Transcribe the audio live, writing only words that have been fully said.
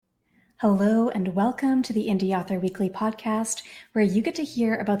Hello and welcome to the Indie Author Weekly podcast, where you get to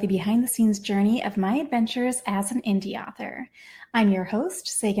hear about the behind-the-scenes journey of my adventures as an indie author. I'm your host,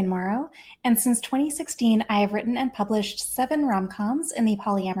 Sagan Morrow, and since 2016, I have written and published 7 rom-coms in the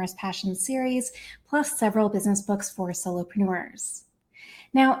Polyamorous Passion series, plus several business books for solopreneurs.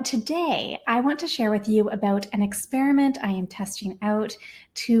 Now, today, I want to share with you about an experiment I am testing out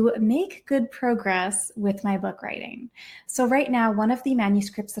to make good progress with my book writing. So right now, one of the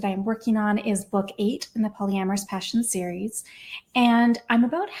manuscripts that I'm working on is book 8 in the Polyamorous Passion series, and I'm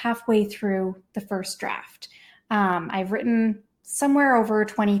about halfway through the first draft. I've written somewhere over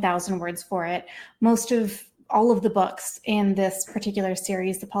 20,000 words for it. Most of all of the books in this particular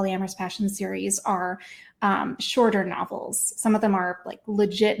series, the Polyamorous Passion series, are shorter novels. Some of them are like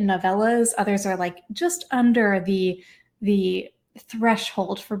legit novellas. Others are like just under the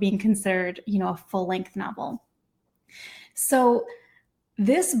threshold for being considered, a full-length novel. So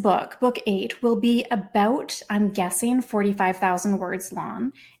this book 8, will be about, I'm guessing, 45,000 words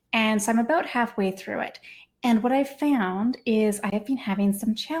long. And so I'm about halfway through it. And what I've found is I have been having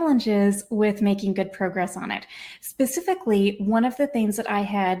some challenges with making good progress on it. Specifically, one of the things that I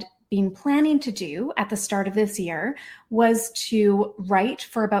had been planning to do at the start of this year was to write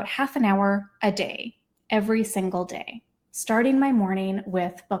for about half an hour a day, every single day, starting my morning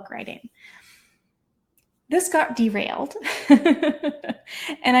with book writing. This got derailed,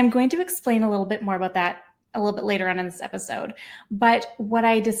 and I'm going to explain a little bit more about that a little bit later on in this episode. But what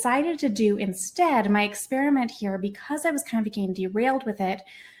I decided to do instead, my experiment here, because I was kind of getting derailed with it,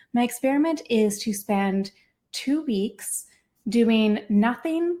 my experiment is to spend 2 weeks doing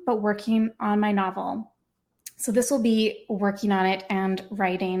nothing but working on my novel. So this will be working on it and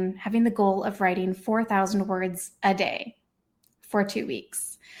writing, having the goal of writing 4,000 words a day for 2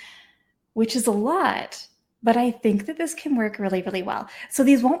 weeks, which is a lot. But I think that this can work really, really well. So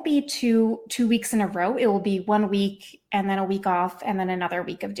these won't be two weeks in a row. It will be 1 week and then a week off and then another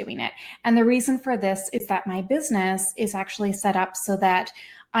week of doing it. And the reason for this is that my business is actually set up so that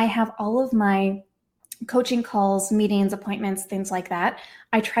I have all of my coaching calls, meetings, appointments, things like that.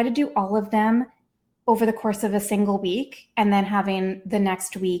 I try to do all of them over the course of a single week, and then having the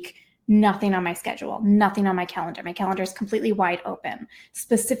next week nothing on my schedule, nothing on my calendar. My calendar is completely wide open,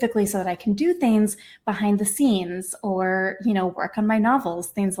 specifically so that I can do things behind the scenes or, work on my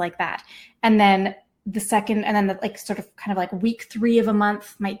novels, things like that. And then the second, and then week 3 of a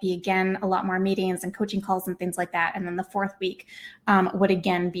month might be again a lot more meetings and coaching calls and things like that. And then the 4th week would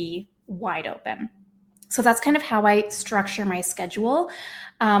again be wide open. So that's kind of how I structure my schedule,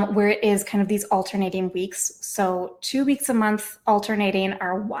 where it is kind of these alternating weeks. So 2 weeks a month alternating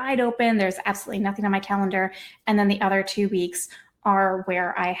are wide open. There's absolutely nothing on my calendar. And then the other 2 weeks are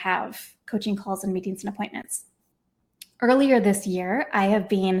where I have coaching calls and meetings and appointments. Earlier this year, I have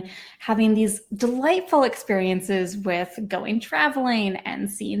been having these delightful experiences with going traveling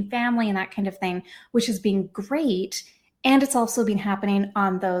and seeing family and that kind of thing, which has been great. And it's also been happening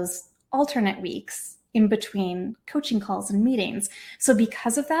on those alternate weeks in between coaching calls and meetings. So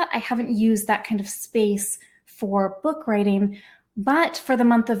because of that, I haven't used that kind of space for book writing. But for the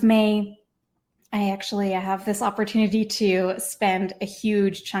month of May, I have this opportunity to spend a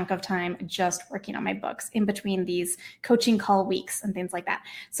huge chunk of time just working on my books in between these coaching call weeks and things like that.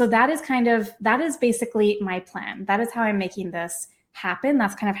 So that is basically my plan. That is how I'm making this happen.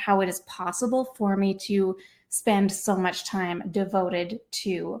 That's kind of how it is possible for me to spend so much time devoted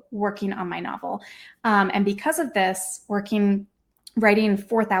to working on my novel. And because of this, writing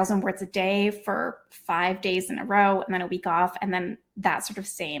 4,000 words a day for 5 days in a row and then a week off, and then that sort of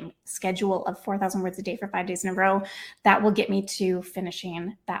same schedule of 4,000 words a day for 5 days in a row, that will get me to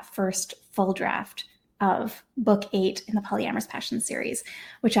finishing that first full draft of book 8 in the Polyamorous Passion series,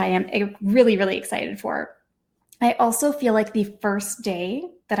 which I am really, really excited for. I also feel like the first day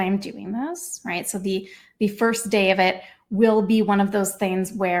that I'm doing this, right? So the first day of it will be one of those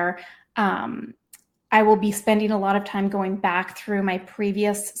things where I will be spending a lot of time going back through my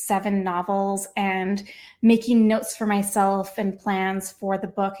previous 7 novels and making notes for myself and plans for the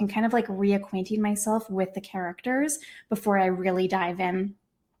book and kind of like reacquainting myself with the characters before I really dive in.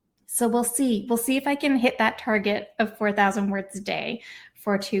 So we'll see. We'll see if I can hit that target of 4,000 words a day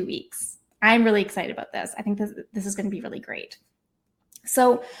for 2 weeks. I'm really excited about this. I think this is going to be really great.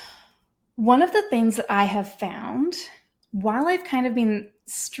 So one of the things that I have found while I've kind of been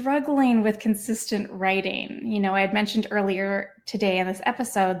struggling with consistent writing, I had mentioned earlier today in this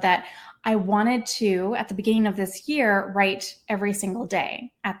episode that I wanted to, at the beginning of this year, write every single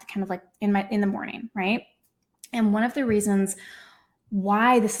day at the kind of like in the morning, right? And one of the reasons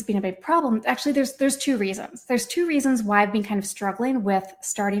why this has been a big problem. Actually, there's two reasons. There's two reasons why I've been kind of struggling with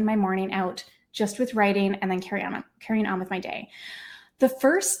starting my morning out just with writing and then carrying on with my day. The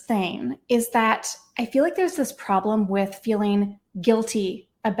first thing is that I feel like there's this problem with feeling guilty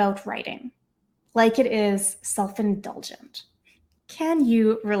about writing, like it is self-indulgent. Can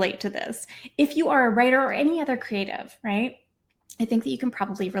you relate to this? If you are a writer or any other creative, right? I think that you can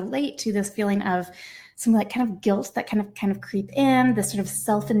probably relate to this feeling of some like kind of guilt that kind of creep in, this sort of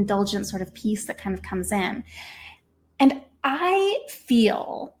self-indulgent sort of piece that kind of comes in. And I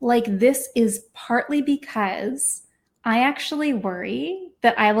feel like this is partly because I actually worry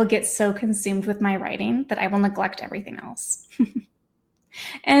that I will get so consumed with my writing that I will neglect everything else.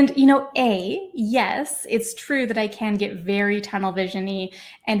 And, yes, it's true that I can get very tunnel vision-y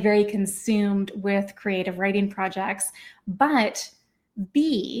and very consumed with creative writing projects, but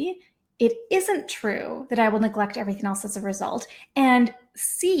B, it isn't true that I will neglect everything else as a result. And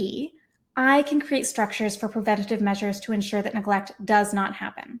C, I can create structures for preventative measures to ensure that neglect does not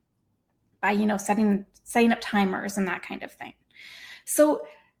happen by, setting up timers and that kind of thing. So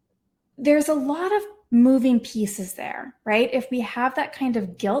there's a lot of moving pieces there, right? If we have that kind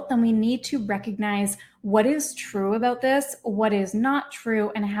of guilt, then we need to recognize what is true about this, what is not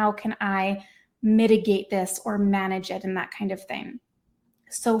true, and how can I mitigate this or manage it and that kind of thing.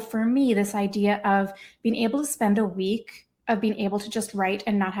 So for me, this idea of being able to spend a week of being able to just write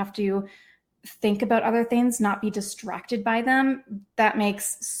and not have to think about other things, not be distracted by them, that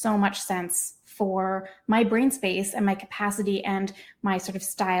makes so much sense for my brain space and my capacity and my sort of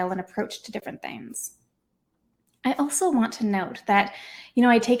style and approach to different things. I also want to note that,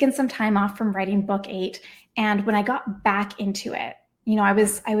 I'd taken some time off from writing book 8, and when I got back into it, I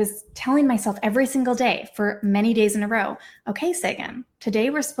was telling myself every single day for many days in a row, okay, Sagan, today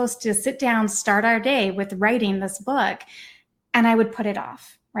we're supposed to sit down, start our day with writing this book, and I would put it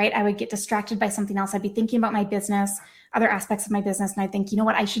off, right? I would get distracted by something else. I'd be thinking about my business, other aspects of my business, and I'd think,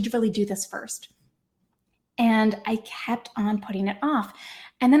 what, I should really do this first. And I kept on putting it off.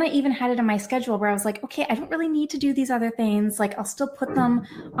 And then I even had it in my schedule where I was like, okay, I don't really need to do these other things. Like I'll still put them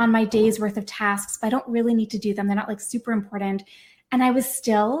on my day's worth of tasks, but I don't really need to do them. They're not like super important. And I was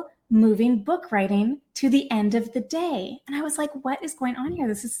still moving book writing to the end of the day. And I was like, what is going on here?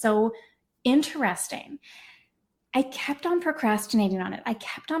 This is so interesting. I kept on procrastinating on it. I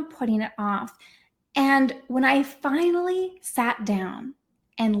kept on putting it off. And when I finally sat down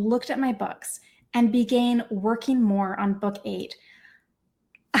and looked at my books and began working more on book 8,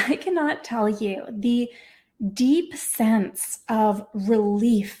 I cannot tell you the deep sense of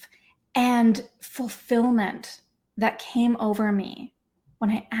relief and fulfillment that came over me when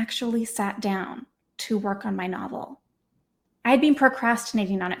I actually sat down to work on my novel. I had been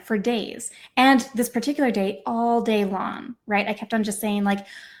procrastinating on it for days, and this particular day all day long, right? I kept on just saying like,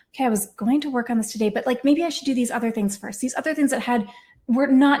 okay, I was going to work on this today, but like maybe I should do these other things first. These other things that were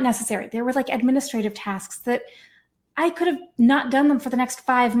not necessary. They were like administrative tasks that I could have not done them for the next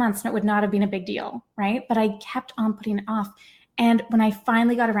 5 months and it would not have been a big deal, right? But I kept on putting it off. And when I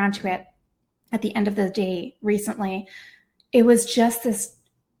finally got around to it at the end of the day recently, it was just this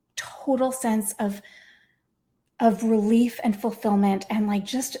total sense of relief and fulfillment and like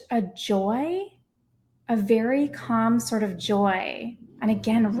just a joy, a very calm sort of joy. And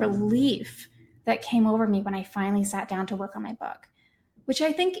again, relief that came over me when I finally sat down to work on my book, which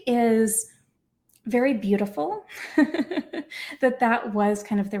I think is very beautiful that was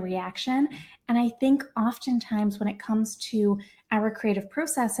kind of the reaction. And I think oftentimes when it comes to our creative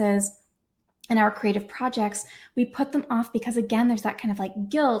processes and our creative projects, we put them off because again, there's that kind of like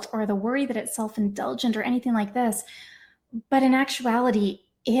guilt or the worry that it's self-indulgent or anything like this. But in actuality,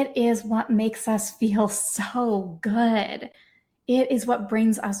 it is what makes us feel so good. It is what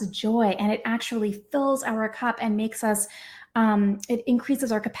brings us joy, and it actually fills our cup and makes us it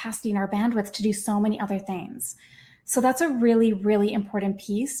increases our capacity and our bandwidth to do so many other things. So that's a really, really important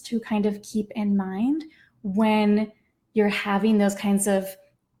piece to kind of keep in mind when you're having those kinds of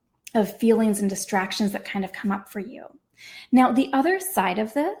feelings and distractions that kind of come up for you. Now, the other side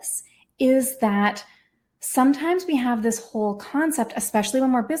of this is that sometimes we have this whole concept, especially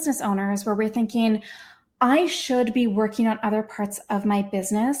when we're business owners, where we're thinking, I should be working on other parts of my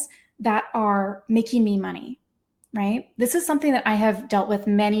business that are making me money. Right? This is something that I have dealt with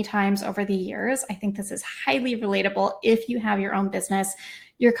many times over the years. I think this is highly relatable. If you have your own business,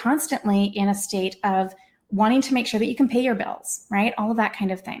 you're constantly in a state of wanting to make sure that you can pay your bills, right? All of that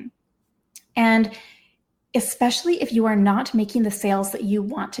kind of thing. And especially if you are not making the sales that you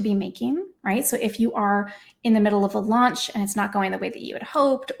want to be making, right? So if you are in the middle of a launch and it's not going the way that you had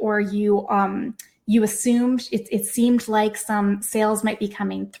hoped, or you you assumed it seemed like some sales might be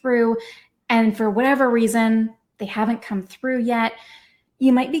coming through, and for whatever reason, they haven't come through yet.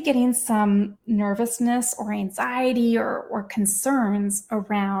 You might be getting some nervousness or anxiety or concerns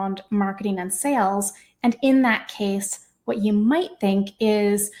around marketing and sales. And in that case, what you might think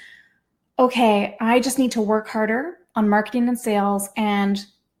is, okay, I just need to work harder on marketing and sales, and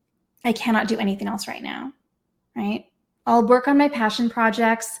I cannot do anything else right now, right? I'll work on my passion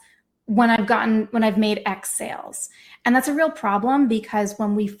projects when I've made X sales. And that's a real problem, because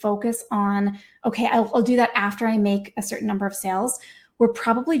when we focus on, okay, I'll do that after I make a certain number of sales, we're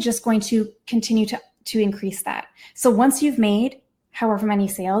probably just going to continue to increase that. So once you've made however many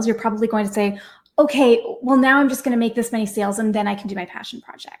sales, you're probably going to say, okay, well, now I'm just going to make this many sales and then I can do my passion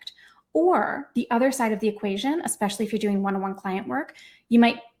project. Or the other side of the equation, especially if you're doing one-on-one client work, you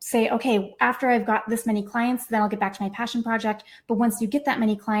might say, okay, after I've got this many clients, then I'll get back to my passion project. But once you get that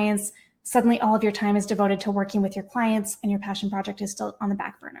many clients, suddenly all of your time is devoted to working with your clients and your passion project is still on the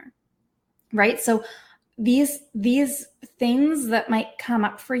back burner, right? So these things that might come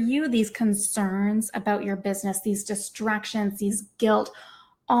up for you, these concerns about your business, these distractions, these guilt,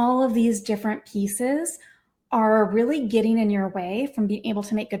 all of these different pieces are really getting in your way from being able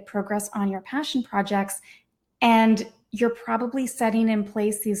to make good progress on your passion projects. And you're probably setting in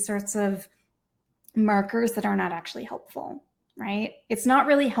place these sorts of markers that are not actually helpful, right? It's not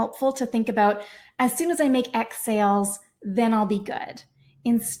really helpful to think about, as soon as I make X sales, then I'll be good.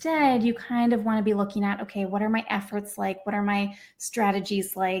 Instead, you kind of want to be looking at, okay, what are my efforts like? What are my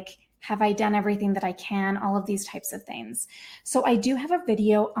strategies like? Have I done everything that I can? All of these types of things. So I do have a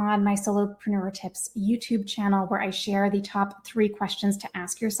video on my Solopreneur Tips YouTube channel where I share the top 3 questions to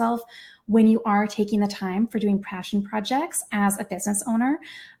ask yourself when you are taking the time for doing passion projects as a business owner,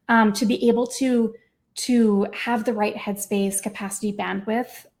 to be able to have the right headspace, capacity,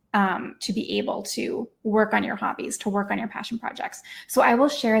 bandwidth, to be able to work on your hobbies, to work on your passion projects. So I will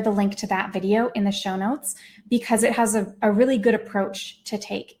share the link to that video in the show notes, because it has a really good approach to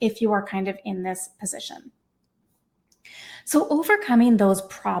take if you are kind of in this position. So overcoming those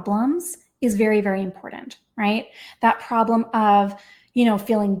problems is very, very important, right? That problem of,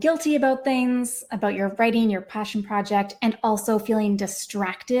 feeling guilty about things, about your writing, your passion project, and also feeling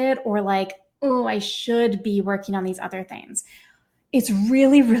distracted or like, oh, I should be working on these other things. It's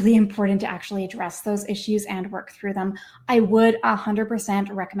really, really important to actually address those issues and work through them. I would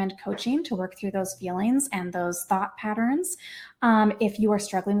 100% recommend coaching to work through those feelings and those thought patterns if you are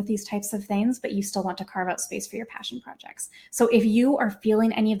struggling with these types of things, but you still want to carve out space for your passion projects. So if you are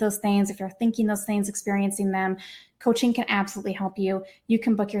feeling any of those things, if you're thinking those things, experiencing them, coaching can absolutely help you. You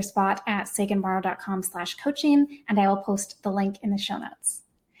can book your spot at saganmorrow.com/coaching, and I will post the link in the show notes.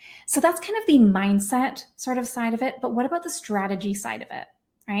 So that's kind of the mindset sort of side of it. But what about the strategy side of it,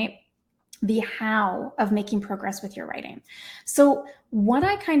 right? The how of making progress with your writing. So what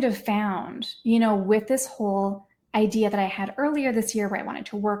I kind of found, with this whole idea that I had earlier this year where I wanted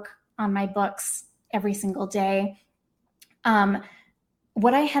to work on my books every single day,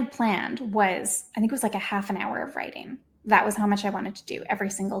 what I had planned was, I think it was like a half an hour of writing. That was how much I wanted to do every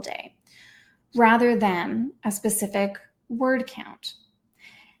single day, rather than a specific word count.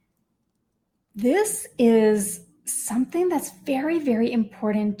 This is something that's very, very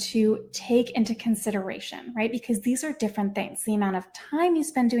important to take into consideration, right? Because these are different things. The amount of time you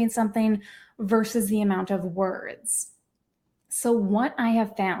spend doing something versus the amount of words. So what I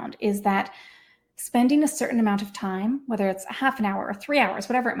have found is that spending a certain amount of time, whether it's a half an hour or 3 hours,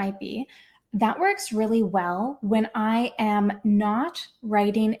 whatever it might be, that works really well when I am not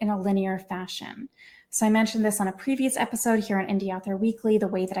writing in a linear fashion. So I mentioned this on a previous episode here on Indie Author Weekly, the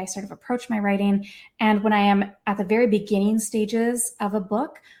way that I sort of approach my writing. And when I am at the very beginning stages of a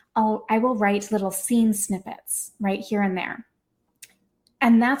book, I will write little scene snippets right here and there.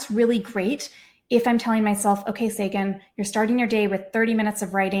 And that's really great if I'm telling myself, okay, Sagan, you're starting your day with 30 minutes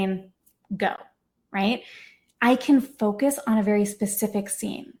of writing, go, right? I can focus on a very specific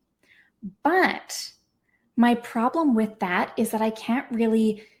scene. But my problem with that is that I can't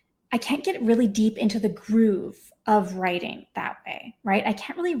get really deep into the groove of writing that way, right? I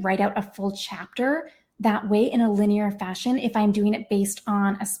can't really write out a full chapter that way in a linear fashion if I'm doing it based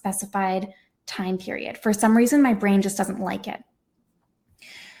on a specified time period. For some reason, my brain just doesn't like it.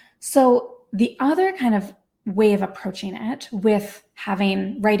 So the other kind of way of approaching it with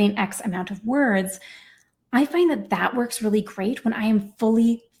writing X amount of words, I find that works really great when I am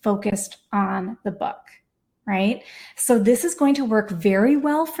fully focused on the book. Right? So this is going to work very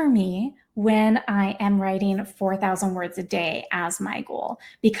well for me when I am writing 4,000 words a day as my goal,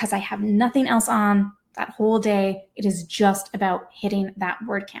 because I have nothing else on that whole day. It is just about hitting that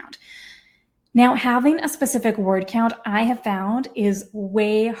word count. Now, having a specific word count, I have found, is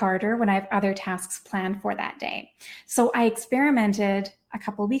way harder when I have other tasks planned for that day. So I experimented a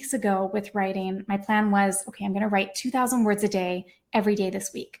couple of weeks ago with writing. My plan was, okay, I'm going to write 2,000 words a day every day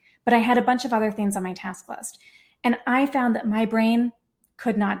this week. But I had a bunch of other things on my task list. And I found that my brain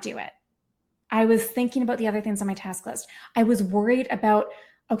could not do it. I was thinking about the other things on my task list. I was worried about,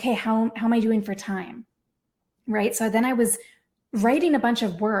 okay, how am I doing for time? Right? So then I was writing a bunch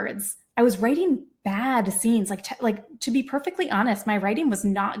of words. I was writing bad scenes. Like to be perfectly honest, my writing was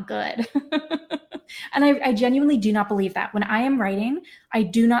not good. And I genuinely do not believe that. When I am writing, I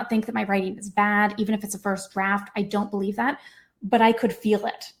do not think that my writing is bad. Even if it's a first draft, I don't believe that. But I could feel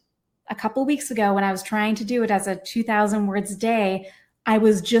it. A couple weeks ago, when I was trying to do it as a 2,000 words a day, I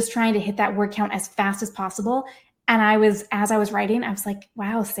was just trying to hit that word count as fast as possible. And as I was writing, I was like,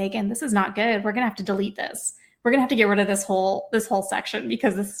 wow, Sagan, this is not good. We're going to have to delete this. We're going to have to get rid of this whole section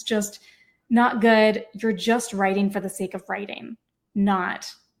because this is just not good. You're just writing for the sake of writing,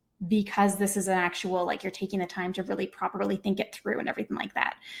 not because this is an actual, like, you're taking the time to really properly think it through and everything like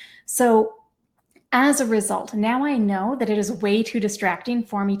that. So as a result, now I know that it is way too distracting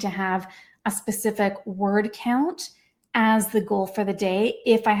for me to have a specific word count as the goal for the day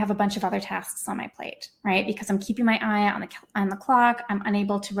if I have a bunch of other tasks on my plate, right? Because I'm keeping my eye on the clock. I'm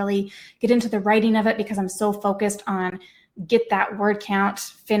unable to really get into the writing of it because I'm so focused on get that word count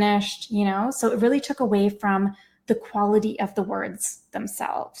finished, So it really took away from the quality of the words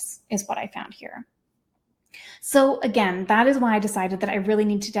themselves, is what I found here. So again, that is why I decided that I really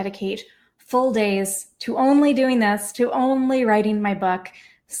need to dedicate full days to only doing this, to only writing my book,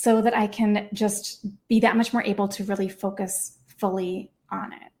 so that I can just be that much more able to really focus fully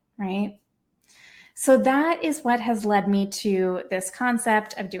on it, right? So that is what has led me to this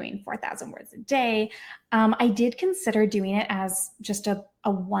concept of doing 4,000 words a day. I did consider doing it as just a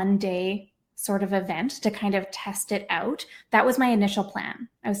one-day sort of event to kind of test it out. That was my initial plan.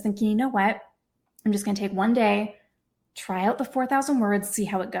 I was thinking, you know what? I'm just going to take one day, try out the 4,000 words, see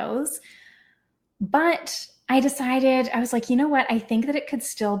how it goes. But I decided, I was like, you know what? I think that it could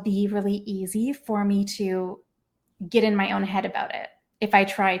still be really easy for me to get in my own head about it. If I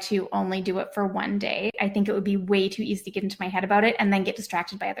try to only do it for one day, I think it would be way too easy to get into my head about it and then get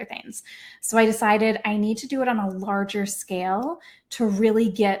distracted by other things. So I decided I need to do it on a larger scale to really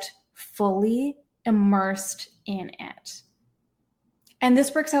get fully immersed in it. And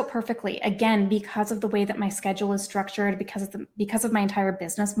this works out perfectly, again, because of the way that my schedule is structured, because of my entire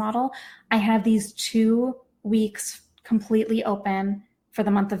business model. I have these 2 weeks completely open for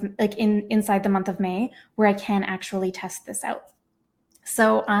the month of, inside the month of May, where I can actually test this out.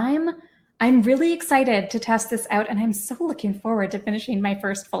 So I'm really excited to test this out, and I'm so looking forward to finishing my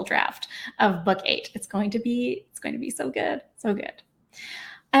first full draft of book 8. It's going to be so good, so good.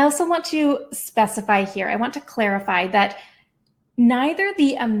 I also want to specify here, I want to clarify that neither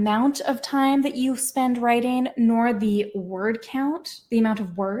the amount of time that you spend writing nor the word count, the amount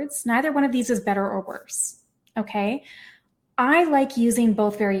of words, neither one of these is better or worse, okay? I like using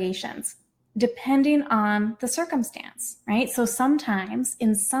both variations depending on the circumstance, right? So sometimes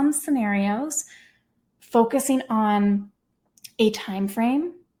in some scenarios, focusing on a time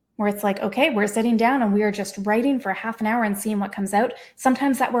frame where it's like, okay, we're sitting down and we are just writing for half an hour and seeing what comes out,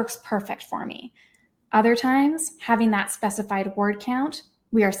 sometimes that works perfect for me. Other times, having that specified word count,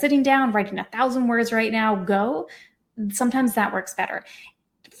 we are sitting down, writing 1,000 words right now, go. Sometimes that works better.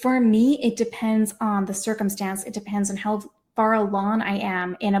 For me, it depends on the circumstance. It depends on how far along I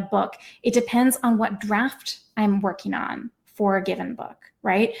am in a book. It depends on what draft I'm working on for a given book,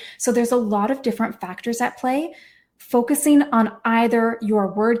 right? So there's a lot of different factors at play. Focusing on either your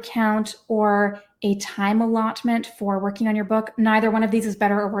word count or a time allotment for working on your book, neither one of these is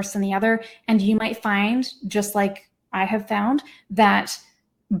better or worse than the other. And you might find, just like I have found, that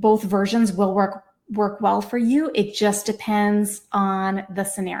both versions will work well for you. It just depends on the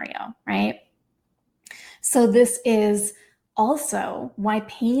scenario, right? So this is also why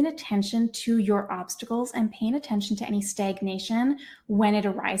paying attention to your obstacles and paying attention to any stagnation when it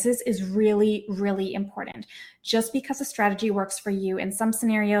arises is really, really important. Just because a strategy works for you in some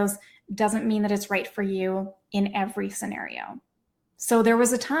scenarios doesn't mean that it's right for you in every scenario. So there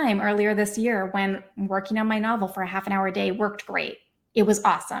was a time earlier this year when working on my novel for a half an hour a day worked great. It was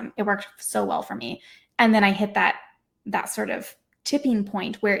awesome. It worked so well for me. And then I hit that sort of tipping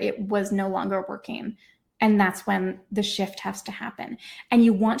point where it was no longer working. And that's when the shift has to happen. And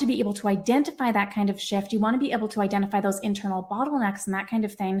you want to be able to identify that kind of shift. You want to be able to identify those internal bottlenecks and that kind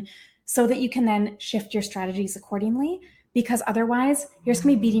of thing so that you can then shift your strategies accordingly, because otherwise you're just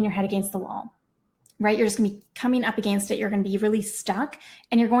going to be beating your head against the wall. right? You're just going to be coming up against it. You're going to be really stuck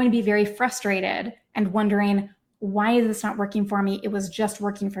and you're going to be very frustrated and wondering, why is this not working for me? It was just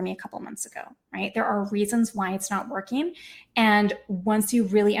working for me a couple months ago, right? There are reasons why it's not working. And once you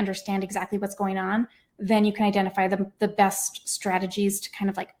really understand exactly what's going on, then you can identify the best strategies to kind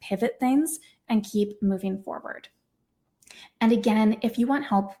of like pivot things and keep moving forward. And again, if you want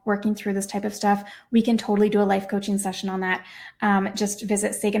help working through this type of stuff, we can totally do a life coaching session on that. Just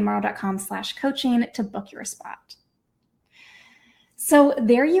visit saganmorrow.com/coaching to book your spot. So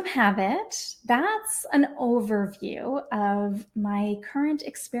there you have it. That's an overview of my current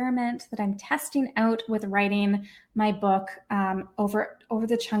experiment that I'm testing out with writing my book over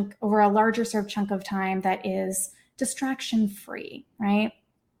a larger sort of chunk of time that is distraction free, right?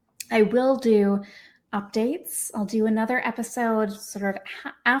 I will do updates. I'll do another episode sort of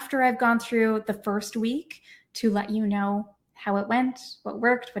after I've gone through the first week to let you know how it went, what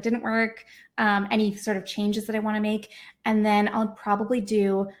worked, what didn't work, any sort of changes that I want to make. And then I'll probably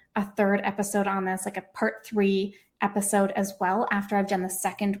do a third episode on this, like a part 3 episode as well, after I've done the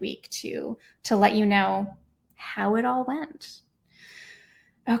second week to let you know how it all went.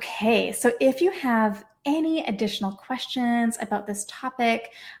 Okay, so if you have any additional questions about this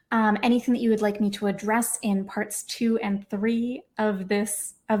topic, anything that you would like me to address in parts 2 and 3 of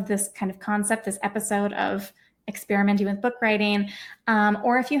this kind of concept, this episode of experimenting with book writing,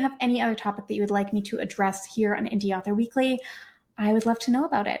 or if you have any other topic that you would like me to address here on Indie Author Weekly, I would love to know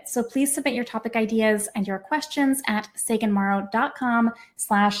about it. So please submit your topic ideas and your questions at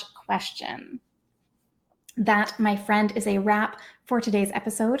saganmorrow.com/question. That, my friend, is a wrap for today's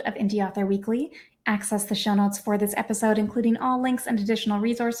episode of Indie Author Weekly. Access the show notes for this episode, including all links and additional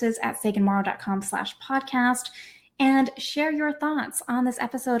resources at saganmorrow.com/podcast. And share your thoughts on this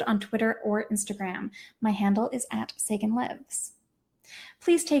episode on Twitter or Instagram. My handle is @SaganLives.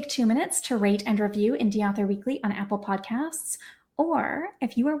 Please take 2 minutes to rate and review Indie Author Weekly on Apple Podcasts. Or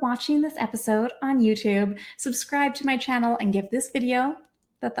if you are watching this episode on YouTube, subscribe to my channel and give this video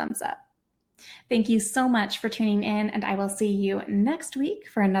the thumbs up. Thank you so much for tuning in, and I will see you next week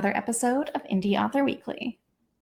for another episode of Indie Author Weekly.